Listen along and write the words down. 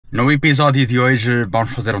No episódio de hoje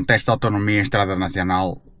vamos fazer um teste de autonomia em estrada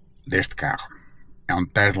nacional deste carro. É um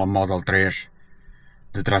Tesla Model 3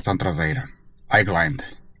 de tração traseira, Highland.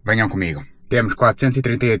 Venham comigo. Temos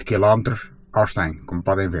 438 km aos 100, como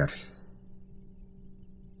podem ver.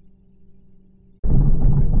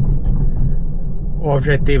 O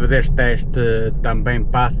objetivo deste teste também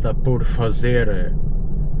passa por fazer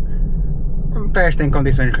um teste em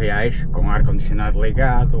condições reais, com ar condicionado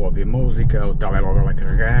ligado, ouvir música, o telemóvel a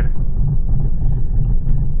carregar,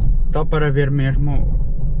 só para ver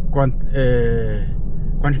mesmo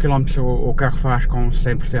quantos quilómetros o carro faz com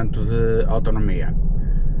 100% de autonomia.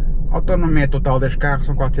 A autonomia total deste carro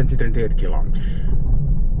são 438 km.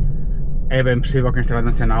 É bem possível que a estrada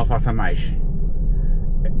nacional faça mais.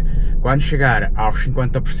 Quando chegar aos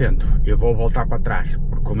 50% eu vou voltar para trás,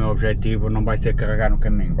 porque o meu objetivo não vai ser carregar no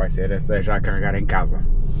caminho, vai ser já carregar em casa.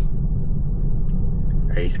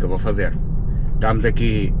 É isso que eu vou fazer. Estamos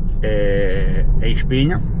aqui em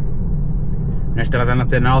Espinho, na estrada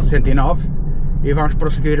nacional 109, e vamos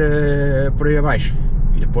prosseguir por aí abaixo.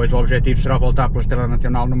 E depois o objetivo será voltar pela estrada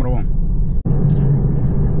nacional número 1.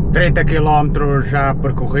 30 km já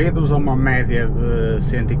percorridos, a uma média de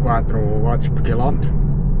 104 watts por quilómetro.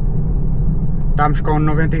 Estamos com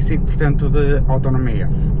 95% de autonomia.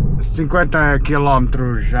 50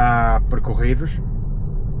 km já percorridos.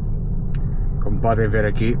 Como podem ver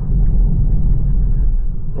aqui,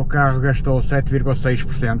 o carro gastou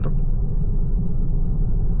 7,6%.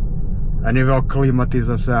 A nível de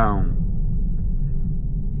climatização,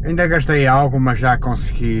 ainda gastei algo, mas já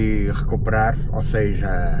consegui recuperar, ou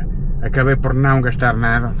seja, acabei por não gastar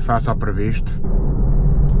nada face ao previsto.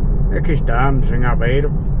 Aqui estamos, em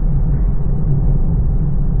Aveiro.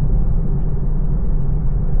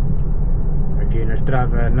 Aqui na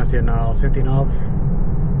estrada nacional 109,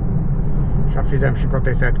 já fizemos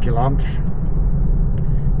 57 km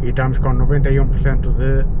e estamos com 91%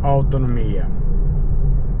 de autonomia.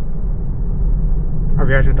 A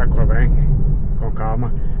viagem está a correr bem, com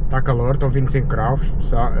calma. Está calor, estão 25 graus,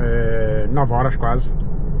 só 9 horas quase.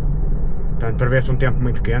 Portanto, prevê-se um tempo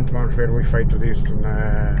muito quente. Vamos ver o efeito disto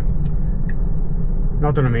na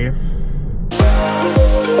autonomia.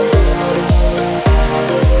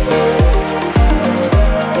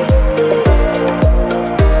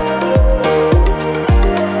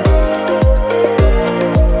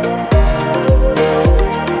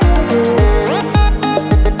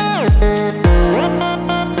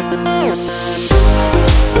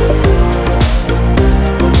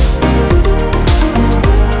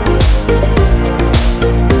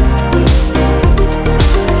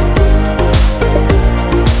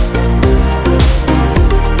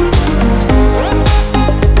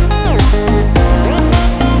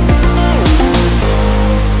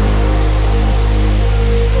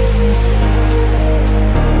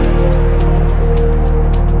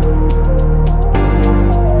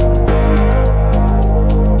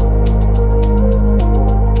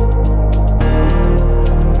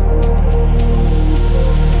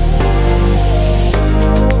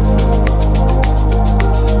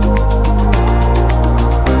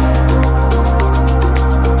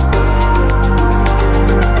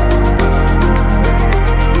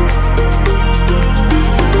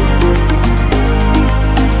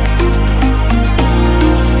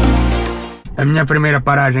 A minha primeira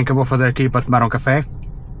paragem que eu vou fazer aqui para tomar um café.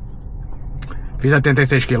 Fiz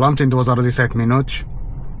 86 km em 2 horas e 7 minutos,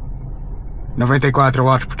 94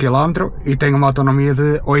 watts por quilómetro e tenho uma autonomia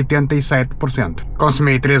de 87%.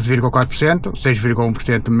 Consumi 13,4%,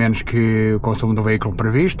 6,1% menos que o consumo do veículo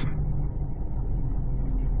previsto.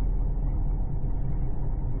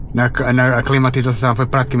 A climatização foi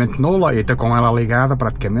praticamente nula e estou com ela ligada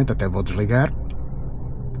praticamente, até vou desligar.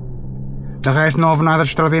 De resto não houve nada de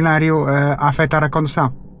extraordinário a afetar a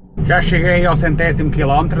condução. Já cheguei ao 100º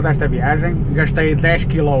quilómetro desta viagem, gastei 10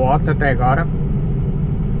 kW até agora.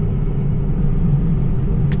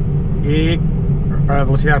 E a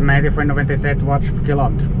velocidade média foi 97 watts por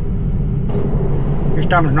quilómetro.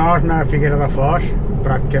 Estamos nós na Figueira da Foz,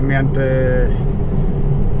 praticamente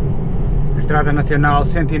na estrada nacional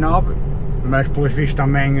 109, mas pelos vistos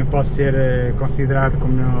também pode ser considerado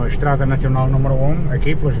como a estrada nacional número 1,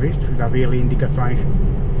 aqui pelos vistos, já vi ali indicações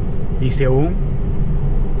de IC1.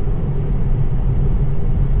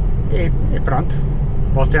 E pronto,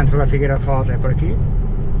 para o centro da Figueira da Foz é por aqui.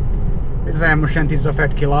 Fizemos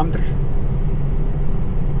 117 km,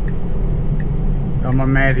 é uma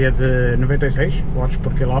média de 96 watts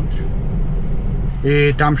por quilómetro e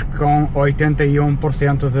estamos com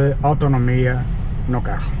 81% de autonomia no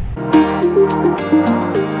carro.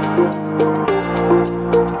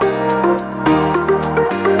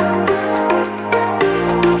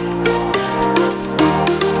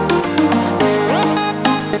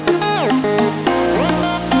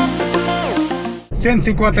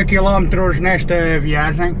 150 km nesta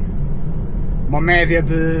viagem, uma média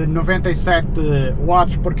de 97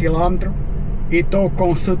 watts por quilómetro, e estou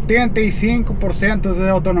com 75% de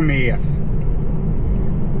autonomia.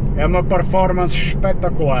 É uma performance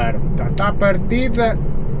espetacular. Portanto, à partida,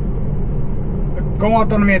 com a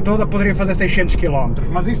autonomia toda, poderia fazer 600 km,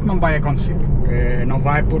 mas isso não vai acontecer. Não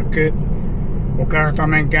vai, porque o carro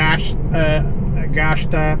também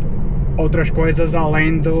gasta outras coisas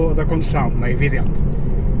além da condução, como é evidente.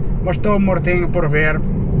 Mas estou mortinho por ver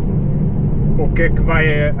o que é que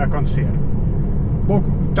vai acontecer.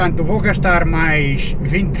 Portanto, vou gastar mais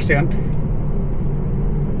 20%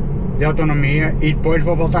 de autonomia e depois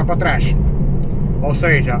vou voltar para trás. Ou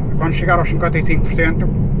seja, quando chegar aos 55%,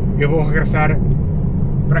 eu vou regressar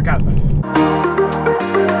para casa.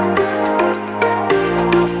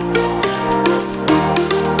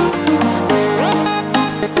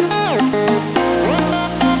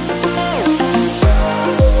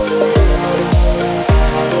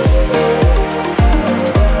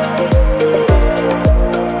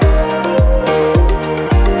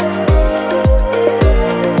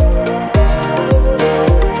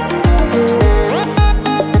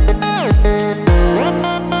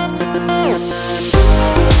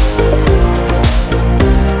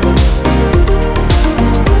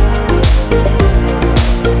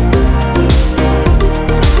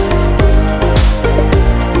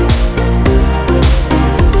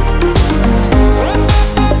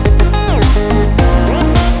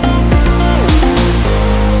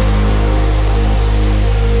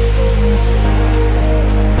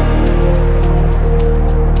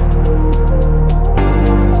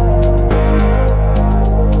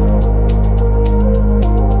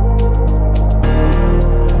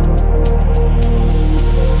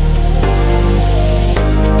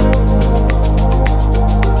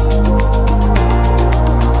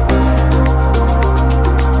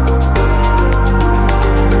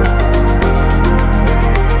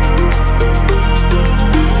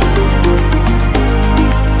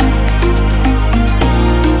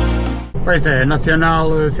 Pois é,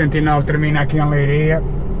 Nacional 109 termina aqui em Leiria,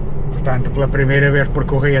 portanto pela primeira vez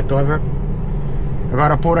percorri-a toda.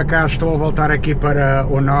 Agora por acaso estou a voltar aqui para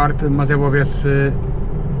o norte, mas eu vou ver se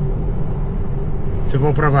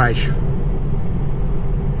vou para baixo.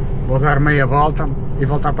 Vou dar meia volta e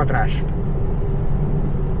voltar para trás.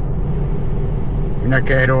 Ainda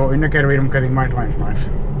quero ir um bocadinho mais longe, mas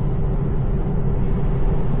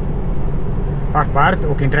faz parte.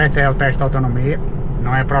 O que interessa é o teste de autonomia.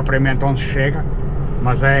 Não é propriamente onde se chega,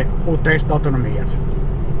 mas é o teste de autonomia.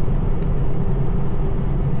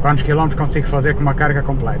 Quantos quilómetros consigo fazer com uma carga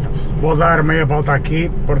completa? Vou dar meia volta aqui,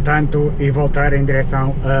 portanto, e voltar em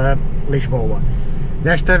direção a Lisboa.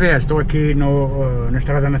 Desta vez estou aqui na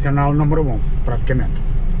Estrada Nacional número 1, praticamente.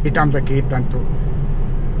 E estamos aqui, portanto,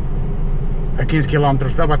 a 15 km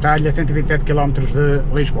da Batalha, 127 km de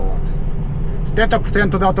Lisboa.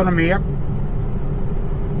 70% de autonomia.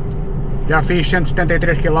 Já fiz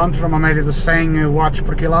 173 km, uma média de 100 watts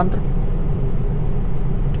por quilómetro.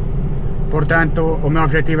 Portanto, o meu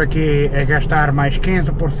objetivo aqui é gastar mais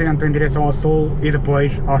 15% em direção ao sul e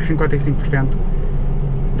depois, aos 55%,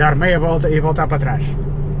 dar meia volta e voltar para trás.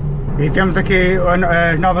 E temos aqui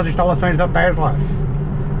as novas instalações da Tesla,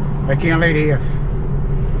 aqui em Leiria.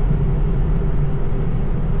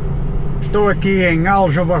 Estou aqui em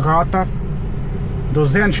Aljubarrota.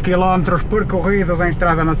 200 km percorridos em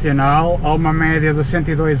Estrada Nacional, a uma média de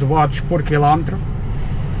 102 watts por quilómetro.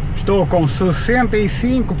 Estou com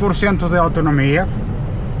 65% de autonomia.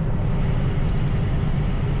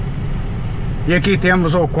 E aqui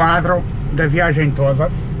temos o quadro da viagem toda.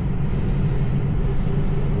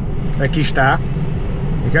 Aqui está.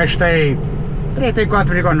 Gastei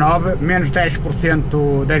 34,9, menos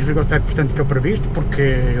 10%, 10,7% que eu previsto,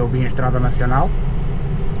 porque eu vim em Estrada Nacional.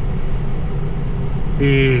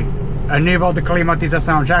 E a nível de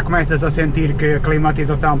climatização já começas a sentir que a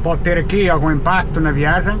climatização pode ter aqui algum impacto na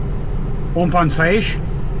viagem. 1.6,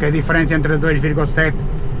 que é a diferença entre 2,7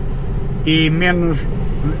 e menos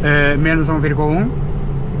 1,1.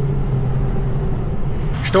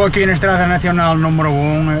 Estou aqui na Estrada Nacional número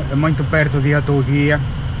 1, muito perto de Atuguia,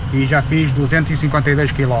 e já fiz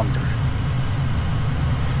 252 km.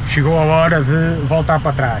 Chegou a hora de voltar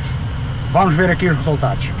para trás. Vamos ver aqui os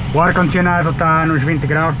resultados. O ar-condicionado está nos 20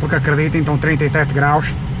 graus, porque acreditem, estão 37 graus.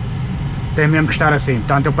 Tem mesmo que estar assim.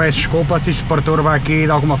 Portanto, eu peço desculpa se isto perturba aqui de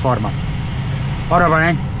alguma forma. Ora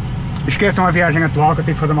bem, esqueçam a viagem atual, que eu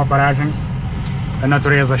tive que fazer uma paragem. A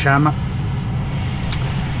natureza chama.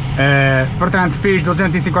 Portanto, fiz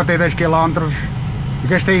 252 km,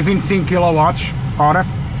 gastei 25 kWh,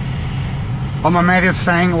 a uma média de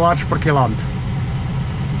 100 watts por quilómetro.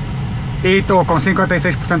 e estou com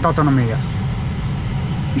 56% de autonomia.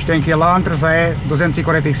 Isto em quilómetros é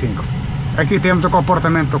 245. Aqui temos o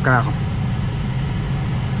comportamento do carro.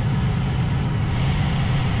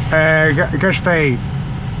 Gastei,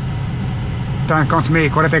 então consumi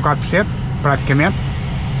 44% praticamente.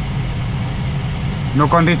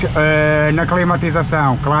 Na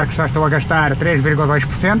climatização, claro que já estou a gastar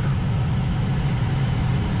 3,2%.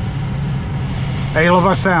 A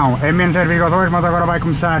elevação é menos 0,2, mas agora vai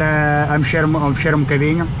começar a mexer um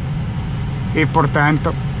bocadinho. E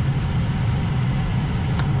portanto,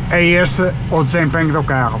 é esse o desempenho do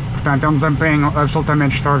carro. Portanto, é um desempenho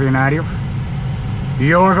absolutamente extraordinário. E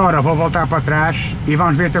eu agora vou voltar para trás e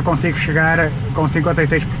vamos ver se eu consigo chegar com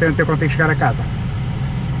 56%, se eu consigo chegar a casa.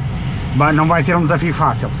 Não vai ser um desafio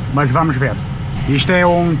fácil, mas vamos ver. Isto é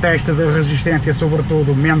um teste de resistência,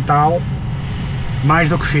 sobretudo mental, mais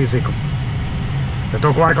do que físico. Eu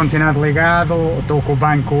estou com o ar-condicionado ligado, estou com o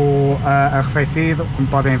banco arrefecido, como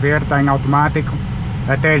podem ver, está em automático.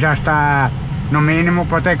 Até já está no mínimo,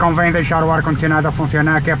 até convém deixar o ar-condicionado a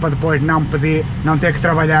funcionar, que é para depois não ter que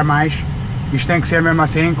trabalhar mais. Isto tem que ser mesmo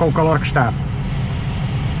assim, com o calor que está.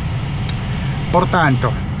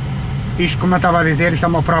 Portanto, isto, como eu estava a dizer, isto é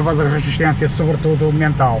uma prova de resistência, sobretudo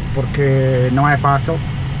mental, porque não é fácil.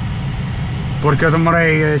 Porque eu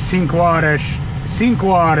demorei 5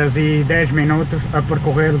 horas e 10 minutos a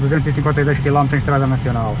percorrer 252 km em estrada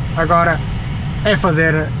nacional. Agora é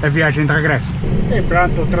fazer a viagem de regresso. E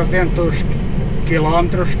pronto, 300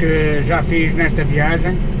 km que já fiz nesta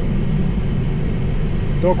viagem.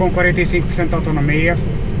 Estou com 45% de autonomia.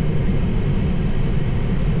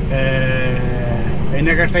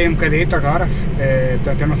 Ainda gastei um bocadito agora,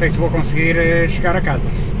 portanto eu não sei se vou conseguir chegar a casa.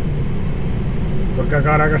 Porque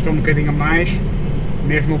agora gastou um bocadinho mais.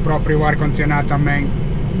 Mesmo o próprio ar-condicionado também,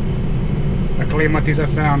 a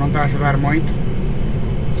climatização não está a ajudar muito,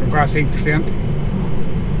 são quase 5%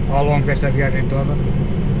 ao longo desta viagem toda.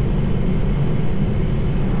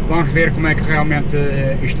 Vamos ver como é que realmente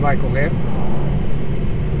isto vai correr.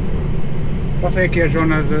 Passei aqui a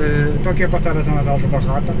zona de... estou aqui a passar a zona de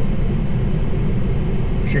Aljubarrota.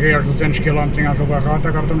 Cheguei aos 200 km em Aljubarrota,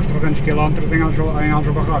 agora estou nos 300 km em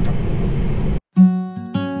Aljubarrota.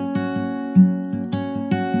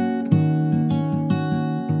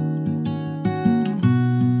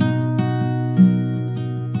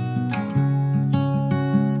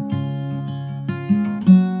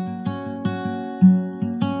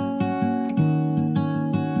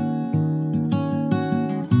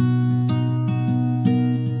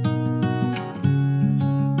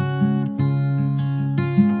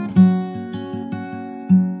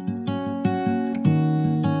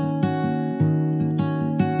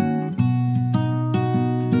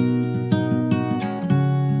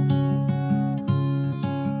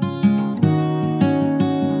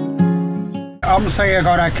 Almocei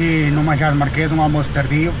agora aqui no Manjar de Marquês, um almoço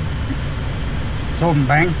tardio, soube-me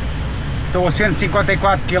bem. Estou a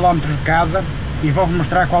 154 km de casa e vou-vos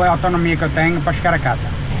mostrar qual é a autonomia que eu tenho para chegar a casa.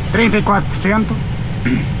 34%,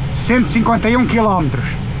 151 km.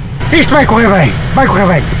 Isto vai correr bem, vai correr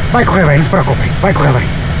bem, vai correr bem, não se preocupem, vai correr bem.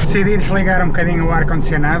 Decidi desligar um bocadinho o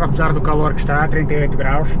ar-condicionado, apesar do calor que está, 38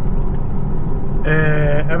 graus.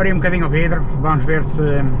 Abri um bocadinho o vidro, vamos ver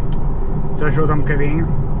se ajuda um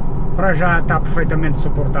bocadinho. Para já está perfeitamente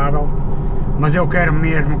suportável, mas eu quero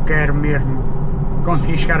mesmo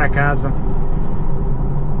conseguir chegar a casa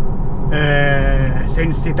sem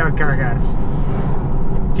necessitar de carregar.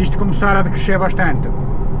 Se isto começar a decrescer bastante,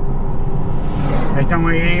 então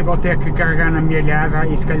aí vou ter que carregar na mielhada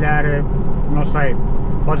e se calhar, não sei,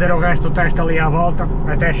 fazer o resto do teste ali à volta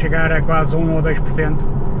até chegar a quase 1 ou 2%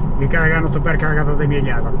 e carregar no supercarregador da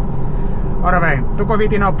mielhada. Ora bem, estou com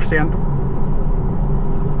 29%.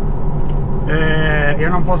 Eu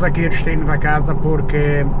não pus aqui o destino da casa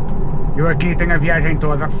porque eu aqui tenho a viagem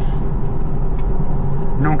toda.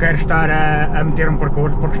 Não quero estar a meter um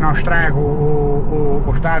percurso porque senão estrago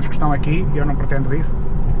os dados que estão aqui e eu não pretendo isso.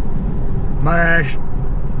 Mas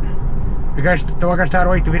estou a gastar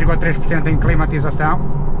 8,3% em climatização,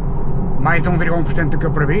 mais 1,1% do que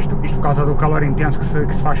eu previsto, isto por causa do calor intenso que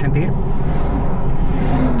se faz sentir.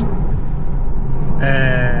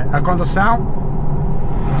 A condução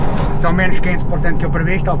são menos 15% que eu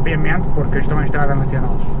previsto, obviamente, porque estou em estrada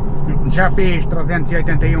nacional. Já fiz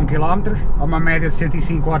 381 km, a uma média de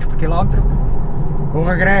 105 horas por quilómetro. O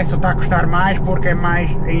regresso está a custar mais porque é mais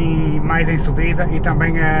em subida e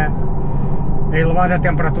também a elevada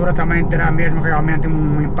temperatura também terá mesmo realmente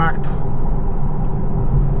um impacto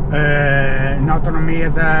na autonomia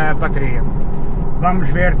da bateria. Vamos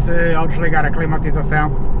ver se ao desligar a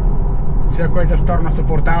climatização se a coisa se torna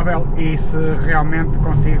suportável e se realmente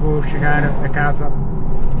consigo chegar a casa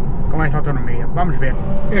com esta autonomia. Vamos ver.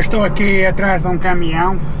 Eu estou aqui atrás de um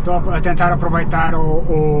caminhão, estou a tentar aproveitar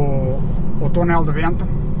o túnel de vento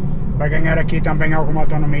para ganhar aqui também alguma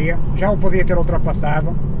autonomia. Já o podia ter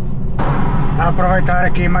ultrapassado. A aproveitar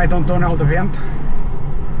aqui mais um túnel de vento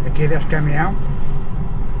aqui deste caminhão.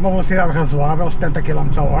 Uma velocidade razoável, 70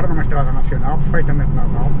 km/h numa estrada nacional, perfeitamente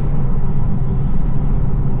normal.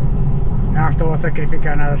 Não estou a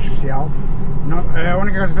sacrificar nada especial. Não, a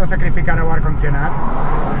única coisa que estou a sacrificar é o ar-condicionado.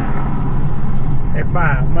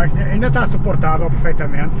 Epá, mas ainda está suportável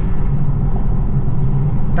perfeitamente.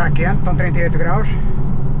 Está quente, estão 38 graus.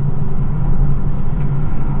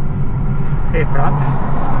 E pronto.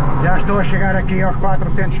 Já estou a chegar aqui aos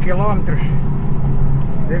 400 km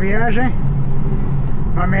de viagem.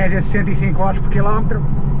 Uma média de 65 horas por quilómetro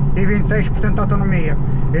e 26% de autonomia.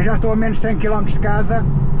 Eu já estou a menos de 100 km de casa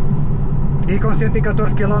e com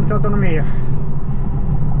 114 km de autonomia.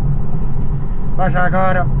 Mas já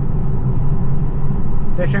agora,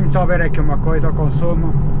 deixem-me só ver aqui uma coisa, o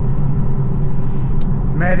consumo.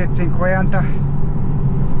 Média de 50.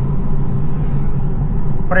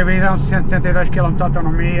 Previsão de 162 km de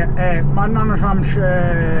autonomia. Mas não nos vamos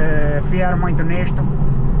fiar muito nisto.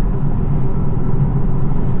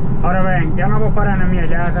 Ora bem, eu não vou parar na minha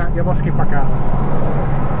alhada, eu vou seguir para casa.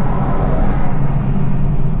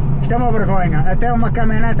 Isto é uma vergonha, até uma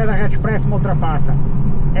caminhoneta da Rede Expresso me ultrapassa.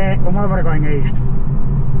 É uma vergonha isto.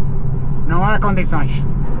 Não há condições.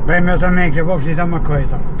 Bem, meus amigos, eu vou-vos dizer uma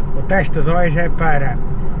coisa. O teste de hoje é para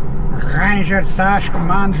Ranger, SAS,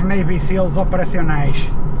 comandos, Navy Seals operacionais.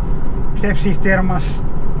 Isto é preciso ter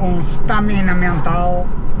um stamina mental,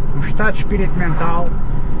 um estado de espírito mental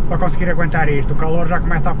para conseguir aguentar isto. O calor já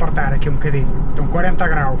começa a apertar aqui um bocadinho. Estão 40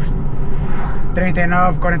 graus.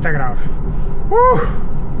 39, 40 graus.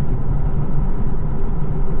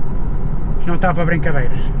 Isto não está para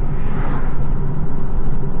brincadeiras.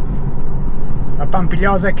 A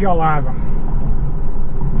Pampilhosa aqui ao lado.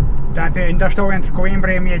 Portanto, ainda estou entre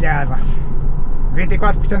Coimbra e Amelhada.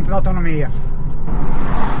 24% de autonomia.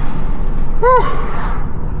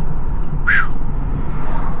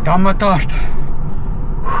 Dá uma tosta.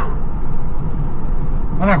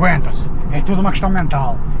 Mas aguenta-se. É tudo uma questão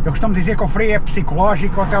mental. Eu costumo dizer que o frio é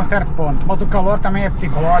psicológico até um certo ponto, mas o calor também é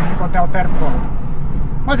psicológico até um certo ponto.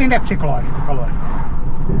 Mas ainda é psicológico o calor.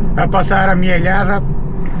 A passar a Amelhada.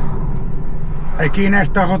 Aqui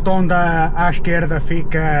nesta rotonda à esquerda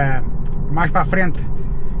fica, mais para a frente,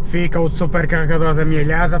 fica o supercarregador da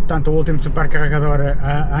Amelhada, portanto o último supercarregador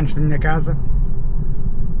antes da minha casa.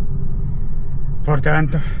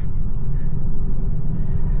 Portanto,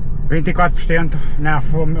 24%, não,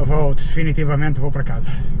 definitivamente vou para casa.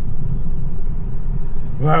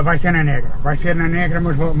 Vai ser na negra,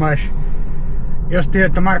 mas eu se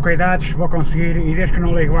tomar cuidados vou conseguir, e desde que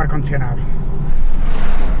não ligo o ar-condicionado.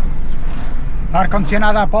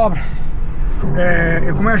 Ar-condicionado à pobre.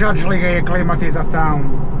 Como eu já desliguei a climatização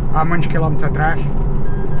há muitos quilómetros atrás,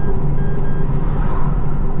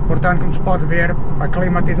 portanto, como se pode ver, a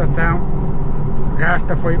climatização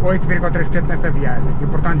gasta foi 8,3% nessa viagem e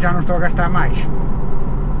portanto já não estou a gastar mais.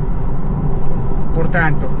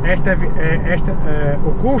 Portanto,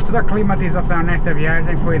 o custo da climatização nesta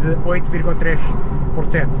viagem foi de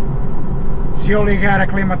 8,3%. Se eu ligar a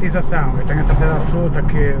climatização, eu tenho a certeza absoluta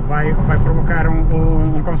que vai provocar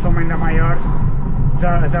um consumo ainda maior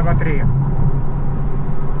da bateria.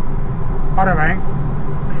 Ora bem,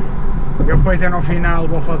 depois no final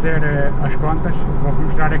vou fazer as contas, vou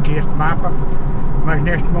mostrar aqui este mapa, mas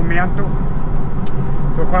neste momento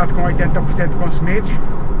estou quase com 80% consumidos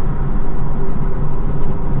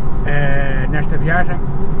nesta viagem,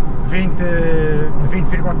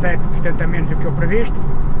 20,7% a menos do que o previsto.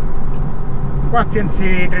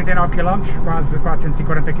 439 km, quase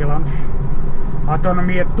 440 km. A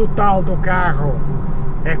autonomia total do carro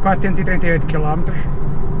é 438 km.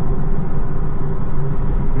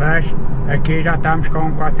 Mas aqui já estamos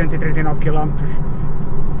com 439 km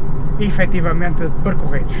efetivamente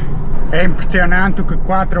percorridos. É impressionante que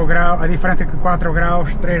 4 graus, a diferença que 4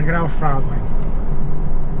 graus, 3 graus fazem.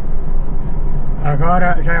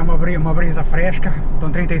 Agora já é uma brisa fresca, estão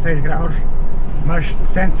 36 graus. Mas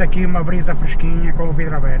sente-se aqui uma brisa fresquinha com o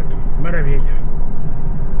vidro aberto. Maravilha.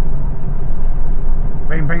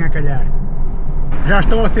 Bem a calhar. Já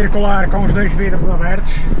estou a circular com os dois vidros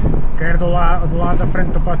abertos, quer do lado da frente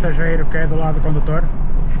do passageiro, quer do lado do condutor.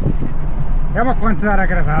 É uma corrente de ar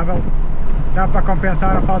agradável, dá para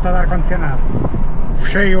compensar a falta de ar-condicionado.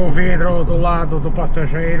 Fechei o vidro do lado do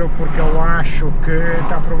passageiro porque eu acho que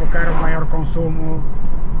está a provocar um maior consumo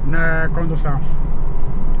na condução.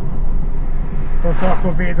 Estou só com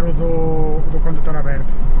o vidro do condutor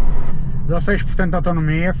aberto. 16% de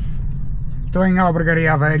autonomia. Estou em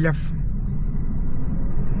Albergaria Velha.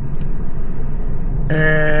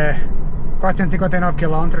 459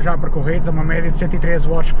 km já percorridos, a uma média de 113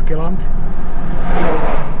 watts por quilómetro.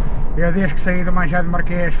 Eu desde que saí do Manjado de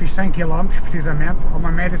Marquês fiz 100 km precisamente, a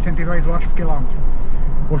uma média de 102 watts por quilómetro.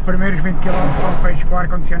 Os primeiros 20 km foram feitos com o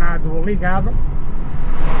ar-condicionado ligado,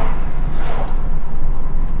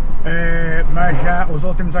 mas já os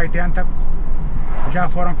últimos 80 já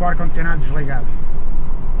foram com o ar-condicionado desligado.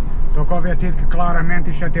 Estou convencido que claramente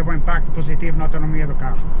isto já teve um impacto positivo na autonomia do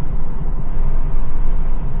carro.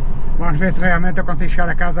 Vamos ver se realmente eu consigo chegar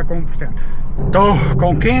a casa com 1%. Estou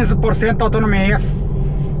com 15% de autonomia.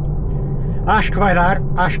 Acho que vai dar,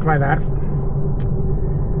 acho que vai dar.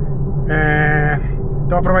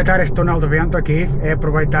 Estou a aproveitar este túnel de vento aqui, é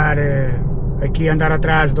aproveitar aqui andar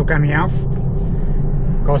atrás do caminhão.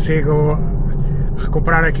 Consigo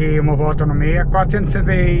recuperar aqui uma boa autonomia.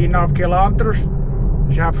 469 km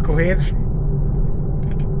já percorridos.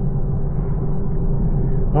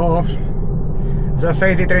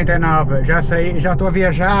 16h39, já saí, já estou a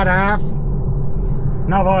viajar há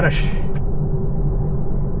 9 horas.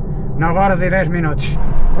 9 horas e 10 minutos.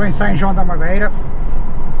 Estou em São João da Madeira,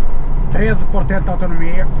 13% de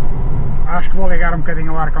autonomia. Acho que vou ligar um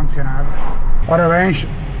bocadinho o ar-condicionado. Ora bem,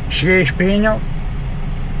 cheguei a Espinho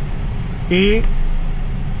e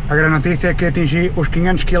a grande notícia é que atingi os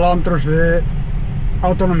 500 km de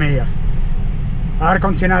autonomia.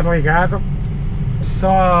 Ar-condicionado ligado,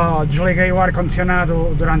 só desliguei o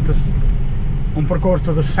ar-condicionado durante um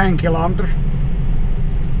percurso de 100 km.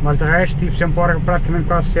 Mas de resto tive sempre, praticamente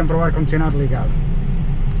quase sempre o ar-condicionado ligado.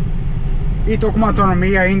 E estou com uma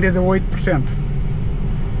autonomia ainda de 8%.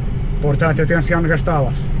 Portanto eu tenciono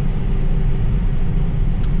gastá-la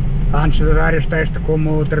antes de dar este teste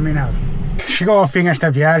como terminado. Chegou ao fim esta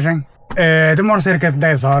viagem. Demorou cerca de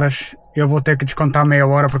 10 horas. Eu vou ter que descontar meia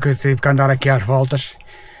hora porque eu tive que andar aqui às voltas.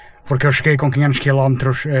 Porque eu cheguei com 500 km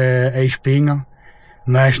a Espinho.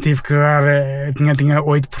 Mas tive que dar, tinha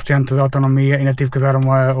 8% de autonomia, ainda tive que dar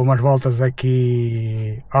umas voltas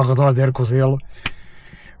aqui ao redor de Arcozelo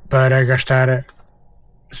para gastar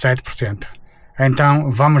 7%. Então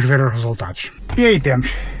vamos ver os resultados. E aí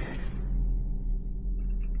temos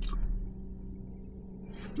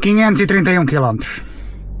 531 km.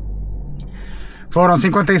 Foram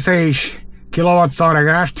 56 kWh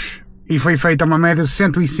gastos e foi feita uma média de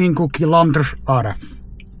 105 km/h.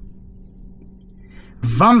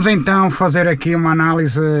 Vamos então fazer aqui uma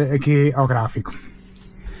análise aqui ao gráfico.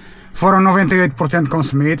 Foram 98%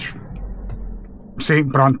 consumidos. Sim,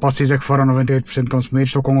 pronto, posso dizer que foram 98% consumidos.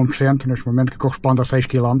 Estou com 1% neste momento, que corresponde a 6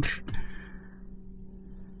 km.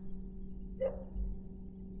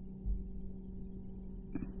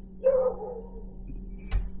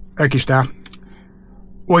 Aqui está.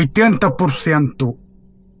 80,5%,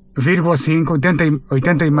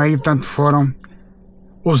 80,5%, portanto foram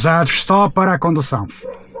usados só para a condução.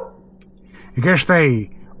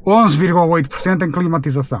 Gastei 11,8% em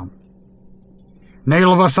climatização. Na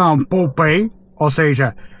elevação poupei, ou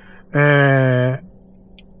seja,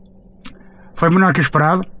 foi menor que o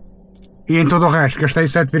esperado, e em todo o resto gastei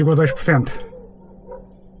 7,2%.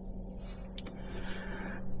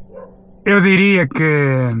 Eu diria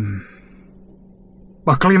que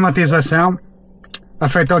a climatização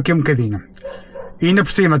afetou aqui um bocadinho. E ainda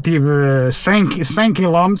por cima tive 100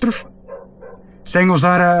 km sem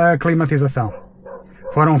usar a climatização.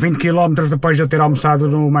 Foram 20 km depois de eu ter almoçado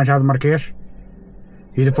no Manjado Marquês.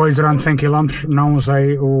 E depois durante 100 km não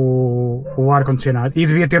usei o ar-condicionado. E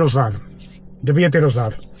devia ter usado.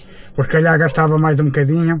 Porque se calhar gastava mais um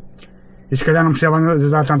bocadinho. E se calhar não precisava de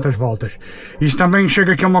dar tantas voltas. Isto também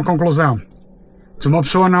chega aqui a uma conclusão. Se uma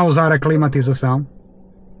pessoa não usar a climatização,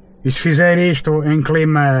 e se fizer isto em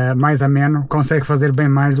clima mais ameno, consegue fazer bem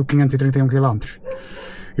mais do que 531 km.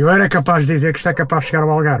 Eu era capaz de dizer que isto é capaz de chegar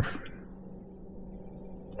ao Algarve.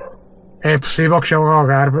 É possível que chegue ao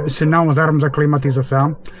Algarve se não usarmos a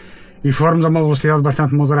climatização e formos a uma velocidade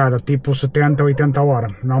bastante moderada, tipo 70 ou 80 a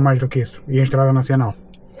hora, não mais do que isso, e em estrada nacional.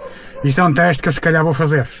 Isto é um teste que eu se calhar vou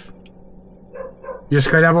fazer.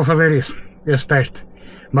 Esse teste.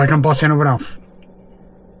 Mas não posso ser no verão.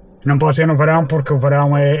 Não pode ser no verão porque o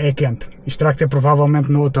verão é quente. Isto terá que ser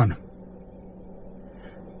provavelmente no outono.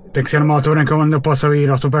 Tem que ser numa altura em que eu possa ir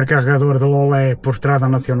ao supercarregador de Lolé por estrada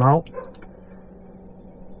nacional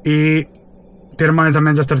e ter mais ou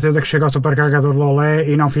menos a certeza que chego ao supercarregador de Lolé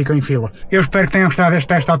e não fico em fila. Eu espero que tenham gostado deste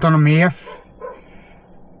teste de autonomia.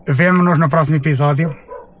 Vemo-nos no próximo episódio.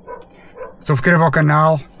 Subscrevam o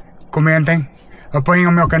canal, comentem, apoiem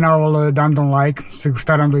o meu canal dando um like se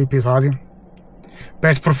gostaram do episódio.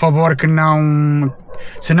 Peço por favor que não,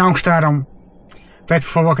 se não gostaram, peço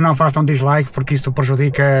por favor que não façam dislike, porque isso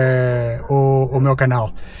prejudica o meu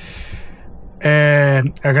canal.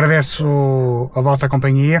 Agradeço a vossa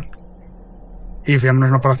companhia e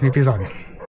vemo-nos no próximo episódio.